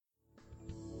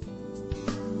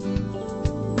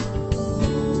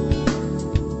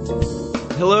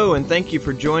Hello, and thank you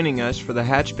for joining us for the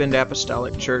Hatchbend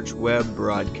Apostolic Church web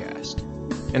broadcast.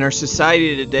 In our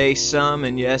society today, some,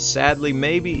 and yes, sadly,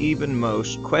 maybe even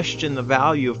most, question the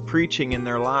value of preaching in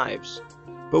their lives.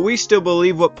 But we still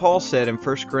believe what Paul said in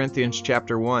 1 Corinthians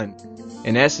chapter 1.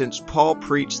 In essence, Paul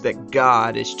preached that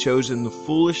God has chosen the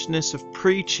foolishness of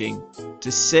preaching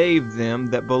to save them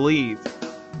that believe.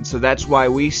 And so that's why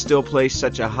we still place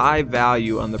such a high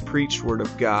value on the preached Word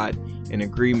of God in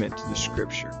agreement to the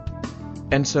Scripture.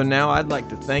 And so now I'd like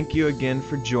to thank you again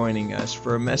for joining us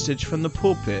for a message from the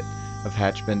pulpit of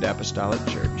Hatchbend Apostolic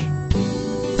Church. I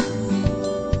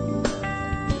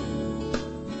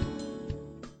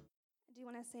do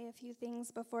want to say a few things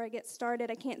before I get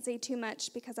started. I can't say too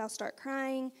much because I'll start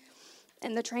crying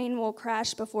and the train will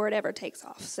crash before it ever takes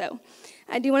off. So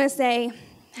I do want to say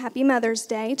Happy Mother's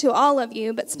Day to all of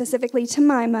you, but specifically to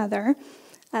my mother.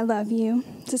 I love you.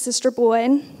 To Sister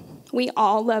Boyd, we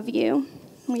all love you.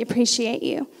 We appreciate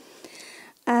you.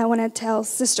 I want to tell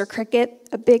Sister Cricket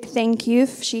a big thank you.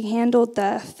 She handled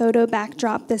the photo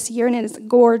backdrop this year, and it is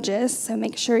gorgeous, so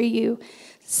make sure you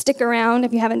stick around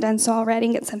if you haven't done so already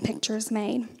and get some pictures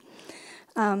made.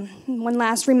 One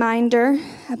last reminder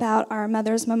about our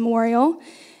Mother's Memorial.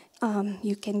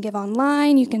 You can give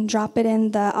online. You can drop it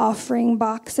in the offering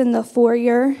box in the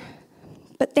foyer.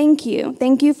 But thank you.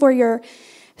 Thank you for your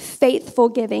faithful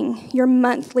giving, your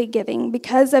monthly giving.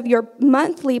 Because of your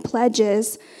monthly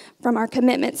pledges from our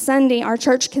Commitment Sunday, our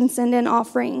church can send in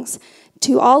offerings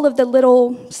to all of the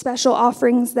little special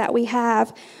offerings that we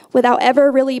have without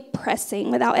ever really pressing,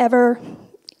 without ever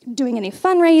doing any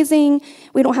fundraising.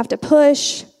 We don't have to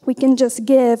push. We can just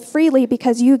give freely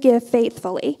because you give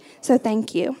faithfully. So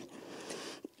thank you.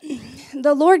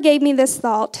 The Lord gave me this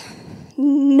thought,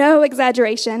 no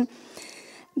exaggeration,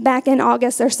 back in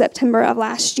August or September of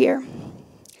last year.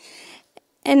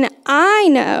 And I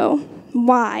know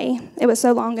why it was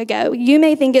so long ago. You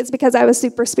may think it's because I was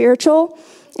super spiritual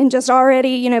and just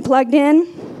already, plugged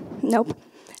in. Nope,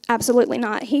 absolutely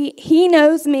not. He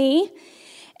knows me,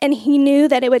 and he knew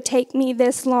that it would take me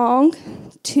this long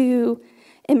to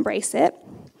embrace it.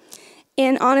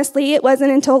 And honestly, it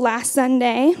wasn't until last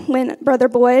Sunday when Brother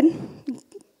Boyd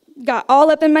got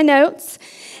all up in my notes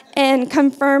and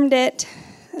confirmed it,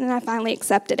 and I finally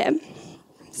accepted it.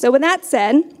 So with that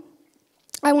said,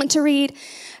 I want to read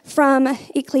from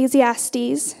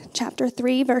Ecclesiastes chapter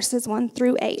 3, verses 1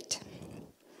 through 8.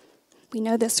 We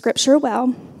know this scripture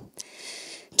well.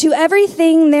 To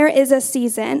everything there is a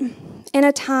season, and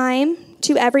a time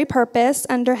to every purpose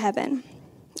under heaven.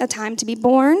 A time to be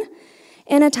born,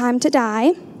 and a time to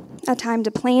die. A time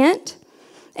to plant,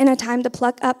 and a time to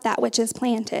pluck up that which is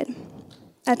planted.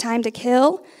 A time to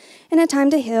kill, and a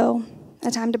time to heal. A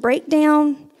time to break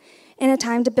down, and a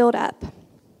time to build up.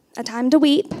 A time to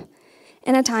weep,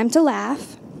 and a time to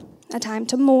laugh. A time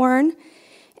to mourn,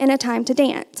 and a time to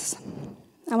dance.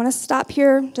 I want to stop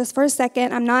here just for a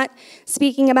second. I'm not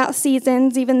speaking about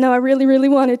seasons, even though I really, really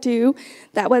wanted to.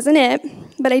 That wasn't it.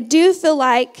 But I do feel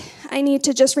like I need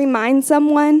to just remind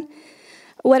someone,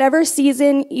 whatever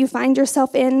season you find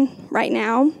yourself in right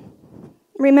now,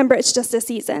 remember it's just a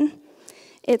season.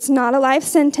 It's not a life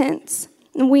sentence.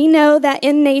 And we know that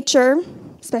in nature,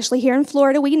 especially here in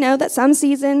Florida, we know that some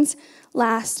seasons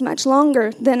last much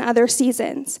longer than other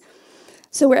seasons.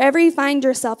 So wherever you find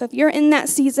yourself, if you're in that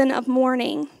season of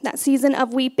mourning, that season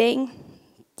of weeping,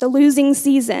 the losing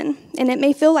season, and it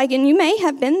may feel like, and you may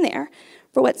have been there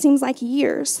for what seems like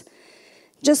years,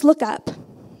 just look up,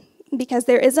 because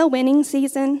there is a winning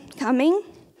season coming.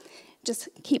 Just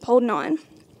keep holding on.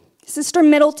 Sister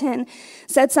Middleton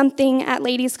said something at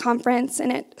ladies' conference,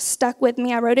 and it stuck with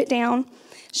me. I wrote it down.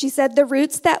 She said, the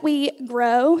roots that we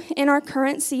grow in our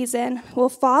current season will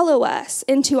follow us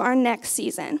into our next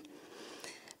season.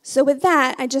 So with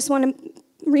that, I just want to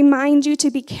remind you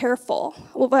to be careful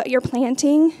with what you're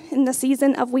planting in the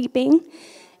season of weeping,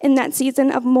 in that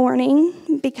season of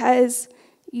mourning, because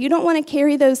you don't want to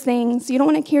carry those things. You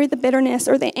don't want to carry the bitterness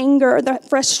or the anger or the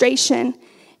frustration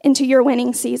into your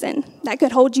winning season. That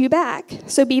could hold you back,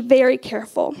 so be very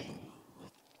careful.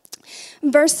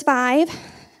 Verse 5,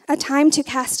 a time to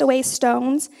cast away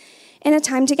stones and a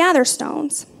time to gather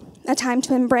stones, a time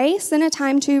to embrace and a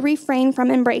time to refrain from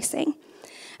embracing,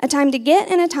 a time to get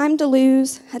and a time to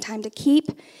lose, a time to keep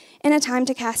and a time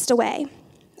to cast away,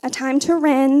 a time to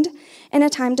rend and a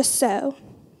time to sow,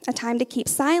 a time to keep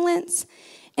silence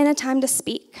and a time to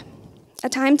speak, a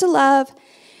time to love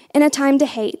and a time to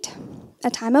hate, a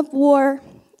time of war,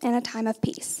 and a time of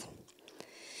peace.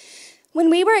 When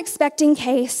we were expecting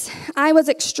Case, I was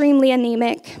extremely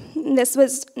anemic. This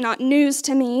was not news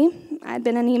to me. I'd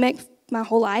been anemic my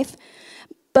whole life.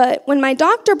 But when my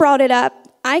doctor brought it up,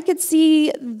 I could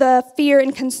see the fear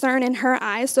and concern in her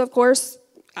eyes, so of course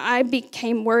I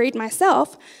became worried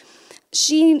myself.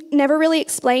 She never really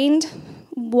explained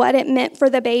what it meant for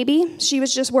the baby. She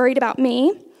was just worried about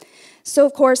me. So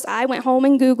of course I went home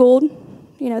and Googled,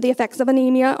 the effects of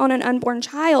anemia on an unborn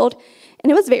child,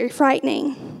 and it was very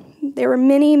frightening. There were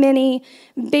many, many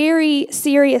very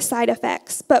serious side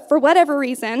effects, but for whatever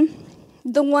reason,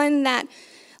 the one that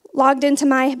logged into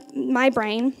my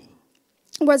brain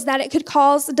was that it could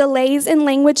cause delays in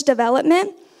language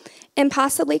development and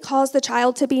possibly cause the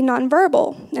child to be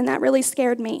nonverbal, and that really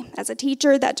scared me. As a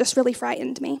teacher, that just really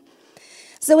frightened me.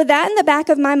 So with that in the back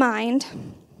of my mind,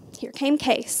 here came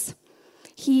Case.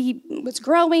 He was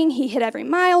growing, he hit every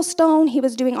milestone, he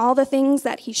was doing all the things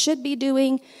that he should be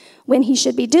doing when he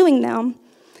should be doing them.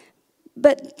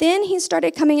 But then he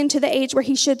started coming into the age where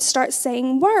he should start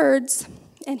saying words,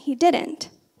 and he didn't.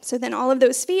 So then all of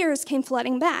those fears came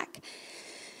flooding back.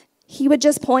 He would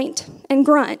just point and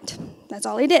grunt. That's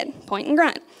all he did, point and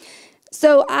grunt.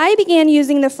 So I began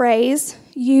using the phrase,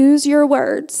 use your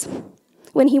words.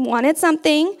 When he wanted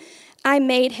something, I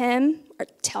made him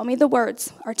tell me the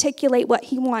words, articulate what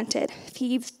he wanted. If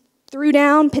he threw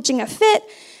down, pitching a fit,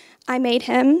 I made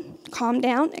him calm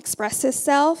down, express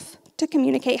himself to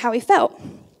communicate how he felt.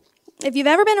 If you've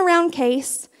ever been around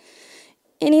Case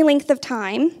any length of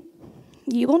time,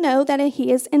 you will know that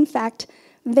he is, in fact,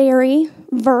 very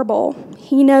verbal.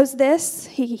 He knows this.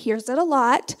 He hears it a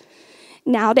lot.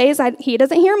 Nowadays, he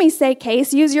doesn't hear me say,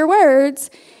 Case, use your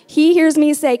words. He hears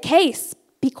me say, Case,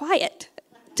 be quiet.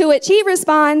 To which he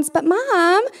responds, but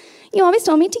Mom, you always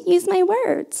told me to use my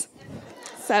words.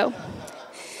 So,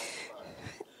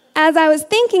 as I was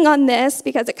thinking on this,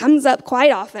 because it comes up quite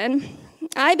often,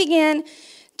 I began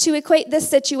to equate this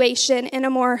situation in a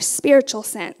more spiritual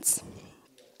sense.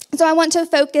 So I want to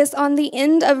focus on the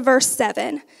end of verse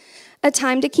 7, a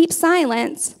time to keep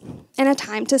silence and a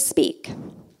time to speak.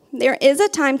 There is a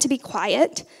time to be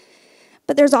quiet,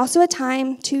 but there's also a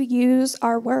time to use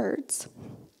our words.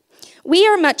 We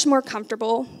are much more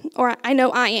comfortable, or I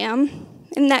know I am,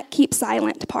 in that keep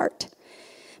silent part,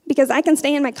 because I can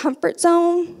stay in my comfort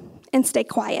zone and stay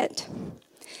quiet.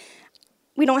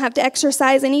 We don't have to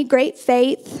exercise any great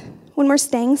faith when we're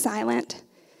staying silent.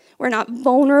 We're not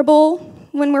vulnerable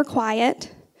when we're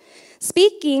quiet.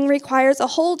 Speaking requires a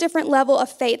whole different level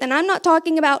of faith. And I'm not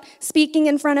talking about speaking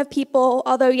in front of people,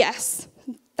 although yes,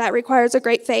 that requires a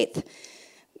great faith.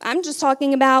 I'm just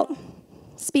talking about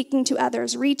speaking to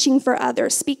others, reaching for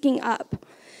others, speaking up.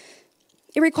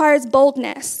 It requires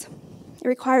boldness. It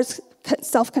requires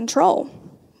self-control.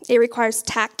 It requires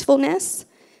tactfulness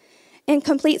and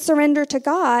complete surrender to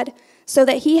God so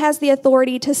that He has the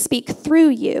authority to speak through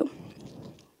you.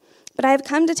 But I have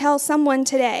come to tell someone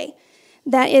today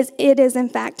that it is in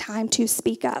fact time to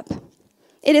speak up.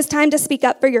 It is time to speak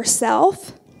up for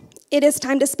yourself. It is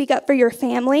time to speak up for your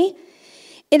family.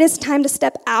 It is time to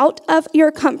step out of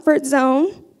your comfort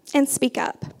zone and speak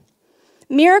up.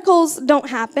 Miracles don't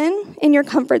happen in your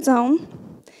comfort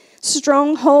zone.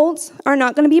 Strongholds are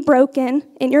not going to be broken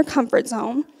in your comfort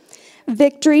zone.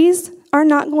 Victories are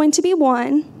not going to be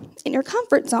won in your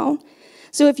comfort zone.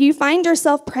 So if you find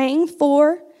yourself praying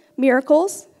for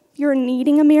miracles, if you're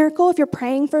needing a miracle, if you're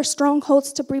praying for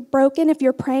strongholds to be broken, if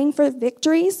you're praying for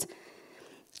victories,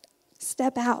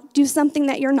 step out. Do something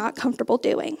that you're not comfortable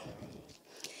doing.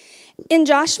 In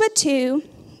Joshua 2,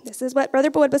 this is what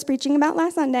Brother Boyd was preaching about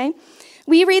last Sunday,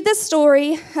 we read the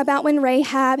story about when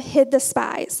Rahab hid the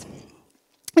spies.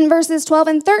 In verses 12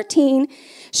 and 13,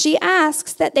 she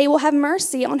asks that they will have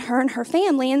mercy on her and her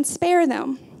family and spare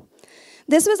them.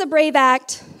 This was a brave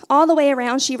act all the way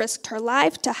around. She risked her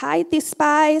life to hide these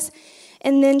spies,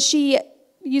 and then she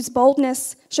showed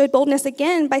boldness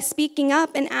again by speaking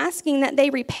up and asking that they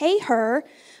repay her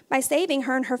by saving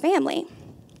her and her family.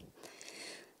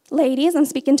 Ladies, I'm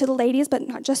speaking to the ladies, but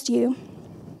not just you.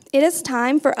 It is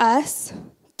time for us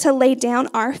to lay down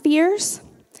our fears,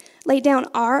 lay down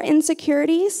our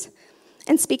insecurities,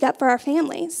 and speak up for our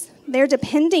families. They're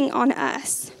depending on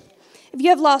us. If you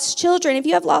have lost children, if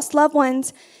you have lost loved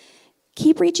ones,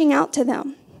 keep reaching out to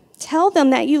them. Tell them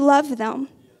that you love them.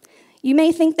 You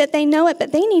may think that they know it,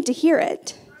 but they need to hear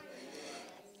it.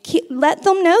 Let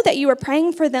them know that you are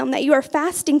praying for them, that you are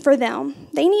fasting for them.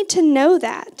 They need to know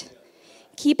that.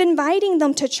 Keep inviting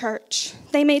them to church.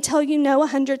 They may tell you no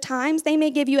 100 times. They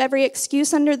may give you every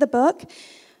excuse under the book.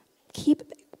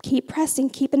 Keep pressing,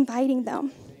 keep inviting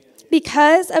them.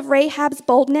 Because of Rahab's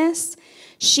boldness,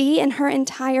 she and her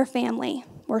entire family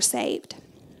were saved.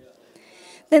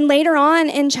 Then later on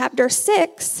in chapter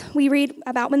 6, we read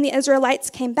about when the Israelites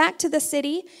came back to the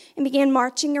city and began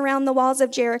marching around the walls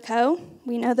of Jericho.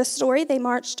 We know the story. They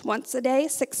marched once a day,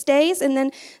 6 days, and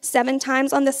then 7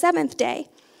 times on the 7th day.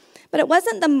 But it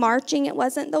wasn't the marching, it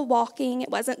wasn't the walking, it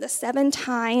wasn't the 7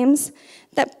 times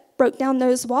that broke down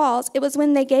those walls. It was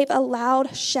when they gave a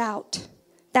loud shout.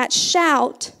 That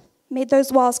shout made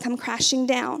those walls come crashing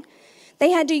down.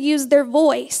 They had to use their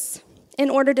voice in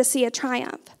order to see a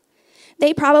triumph.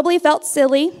 They probably felt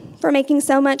silly for making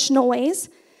so much noise,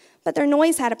 but their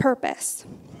noise had a purpose.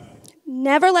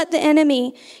 Never let the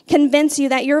enemy convince you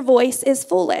that your voice is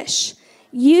foolish.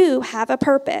 You have a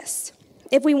purpose.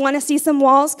 If we want to see some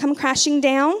walls come crashing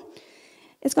down,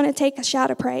 it's going to take a shout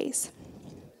of praise.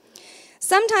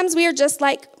 Sometimes we are just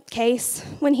like Case,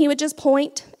 when he would just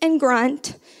point and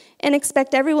grunt and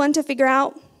expect everyone to figure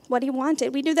out what he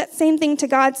wanted. We do that same thing to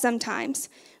God sometimes.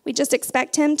 We just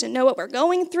expect him to know what we're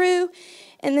going through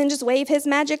and then just wave his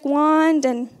magic wand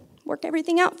and work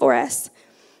everything out for us.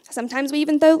 Sometimes we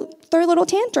even throw little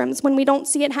tantrums when we don't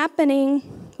see it happening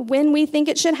when we think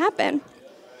it should happen.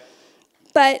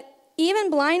 But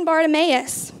even blind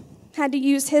Bartimaeus had to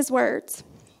use his words.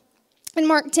 In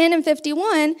Mark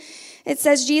 10:51, it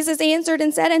says, Jesus answered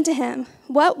and said unto him,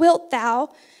 What wilt thou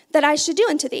that I should do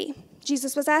unto thee?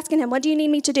 Jesus was asking him, what do you need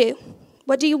me to do?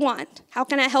 What do you want? How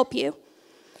can I help you?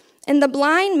 And the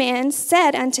blind man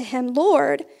said unto him,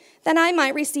 Lord, that I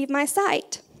might receive my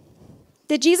sight.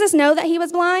 Did Jesus know that he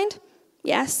was blind?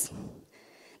 Yes.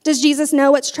 Does Jesus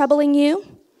know what's troubling you?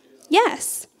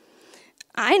 Yes.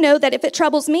 I know that if it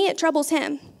troubles me, it troubles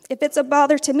him. If it's a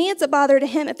bother to me, it's a bother to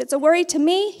him. If it's a worry to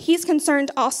me, he's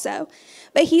concerned also.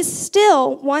 But he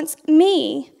still wants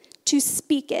me to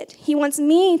speak it. He wants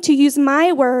me to use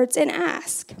my words and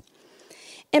ask.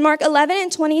 In Mark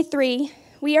 11:23,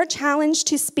 we are challenged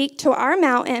to speak to our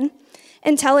mountain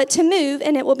and tell it to move,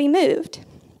 and it will be moved.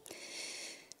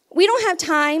 We don't have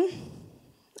time.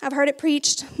 I've heard it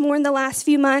preached more in the last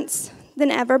few months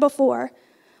than ever before.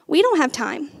 We don't have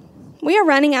time. We are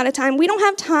running out of time. We don't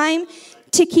have time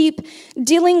to keep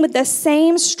dealing with the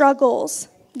same struggles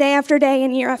day after day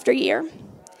and year after year.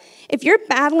 If you're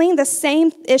battling the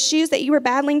same issues that you were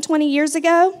battling 20 years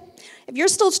ago, if you're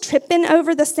still tripping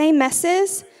over the same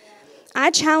messes, I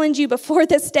challenge you before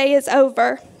this day is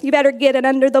over, you better get it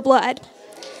under the blood.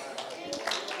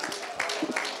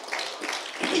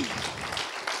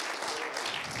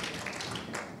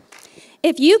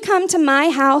 If you come to my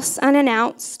house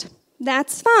unannounced,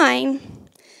 that's fine.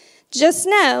 Just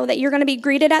know that you're going to be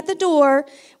greeted at the door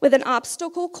with an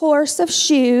obstacle course of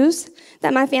shoes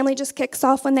that my family just kicks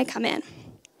off when they come in.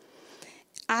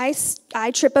 I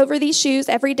trip over these shoes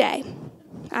every day.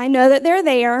 I know that they're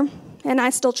there, and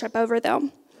I still trip over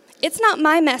them. It's not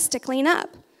my mess to clean up.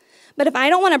 But if I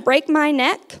don't want to break my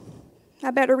neck,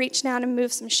 I better reach down and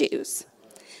move some shoes.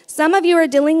 Some of you are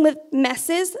dealing with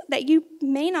messes that you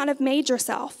may not have made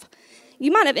yourself.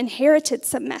 You might have inherited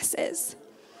some messes.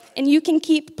 And you can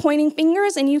keep pointing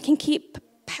fingers and you can keep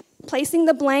placing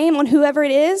the blame on whoever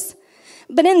it is.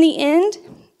 But in the end,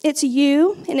 it's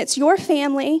you and it's your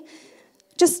family.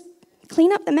 Just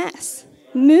clean up the mess.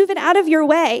 Move it out of your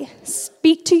way.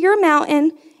 Speak to your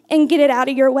mountain and get it out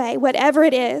of your way, whatever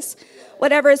it is.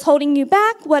 Whatever is holding you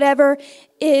back, whatever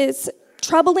is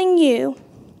troubling you,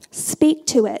 speak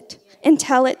to it and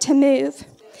tell it to move.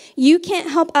 You can't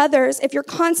help others if you're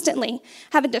constantly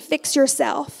having to fix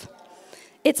yourself.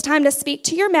 It's time to speak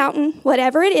to your mountain,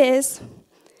 whatever it is,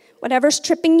 whatever's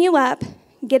tripping you up,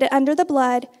 get it under the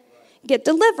blood, get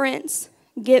deliverance,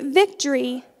 get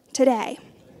victory today.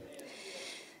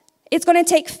 It's going to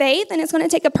take faith, and it's going to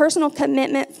take a personal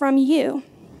commitment from you.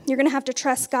 You're going to have to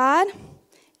trust God,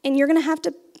 and you're going to have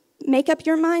to make up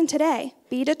your mind today.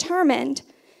 Be determined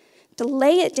to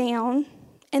lay it down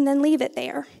and then leave it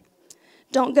there.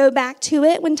 Don't go back to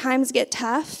it when times get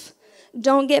tough.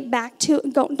 Don't go back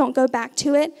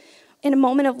to it in a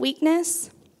moment of weakness.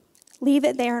 Leave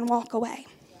it there and walk away.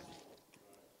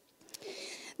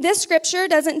 This scripture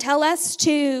doesn't tell us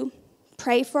to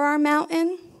pray for our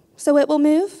mountain so it will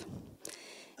move.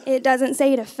 It doesn't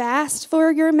say to fast for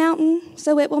your mountain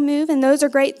so it will move, and those are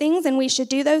great things, and we should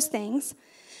do those things.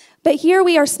 But here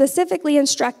we are specifically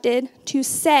instructed to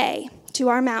say to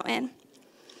our mountain.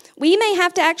 We may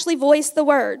have to actually voice the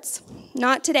words.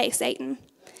 Not today, Satan.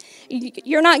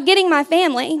 You're not getting my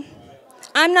family.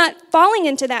 I'm not falling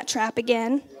into that trap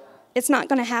again. It's not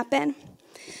going to happen.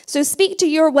 So speak to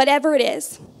your whatever it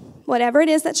is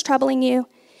that's troubling you,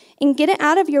 and get it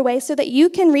out of your way so that you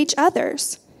can reach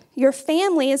others. Your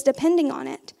family is depending on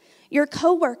it. Your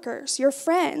coworkers, your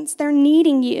friends, they're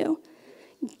needing you.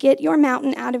 Get your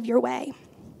mountain out of your way.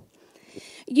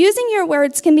 Using your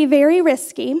words can be very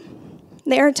risky.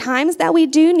 There are times that we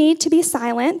do need to be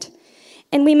silent,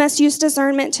 and we must use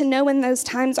discernment to know when those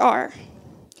times are.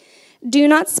 Do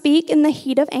not speak in the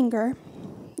heat of anger.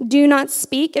 Do not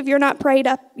speak if you're not prayed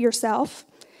up yourself.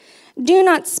 Do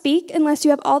not speak unless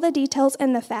you have all the details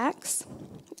and the facts.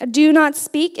 Do not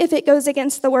speak if it goes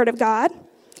against the word of God.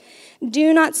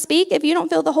 Do not speak if you don't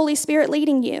feel the Holy Spirit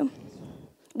leading you.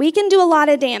 We can do a lot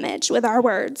of damage with our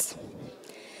words,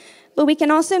 but we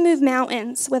can also move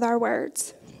mountains with our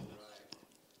words.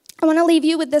 I want to leave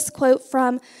you with this quote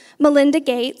from Melinda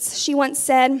Gates. She once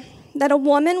said that a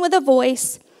woman with a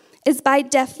voice is by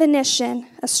definition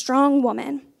a strong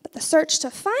woman, but the search to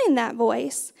find that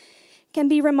voice can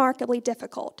be remarkably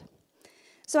difficult.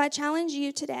 So I challenge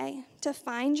you today to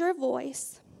find your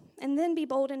voice and then be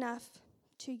bold enough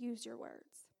to use your words.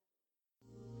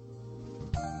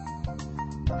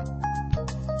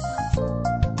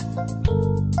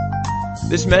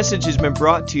 This message has been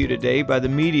brought to you today by the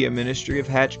media ministry of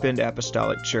Hatchbend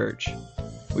Apostolic Church.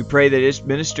 We pray that it's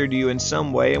ministered to you in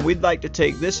some way, and we'd like to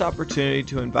take this opportunity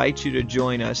to invite you to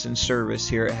join us in service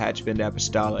here at Hatchbend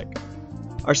Apostolic.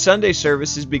 Our Sunday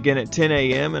services begin at 10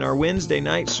 a.m. and our Wednesday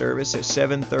night service at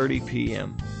 7:30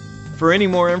 p.m. For any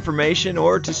more information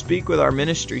or to speak with our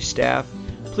ministry staff,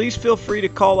 please feel free to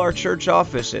call our church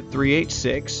office at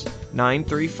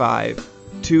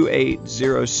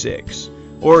 386-935-2806,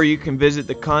 or you can visit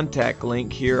the contact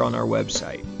link here on our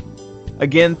website.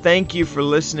 Again, thank you for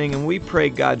listening, and we pray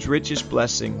God's richest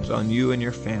blessings on you and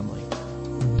your family.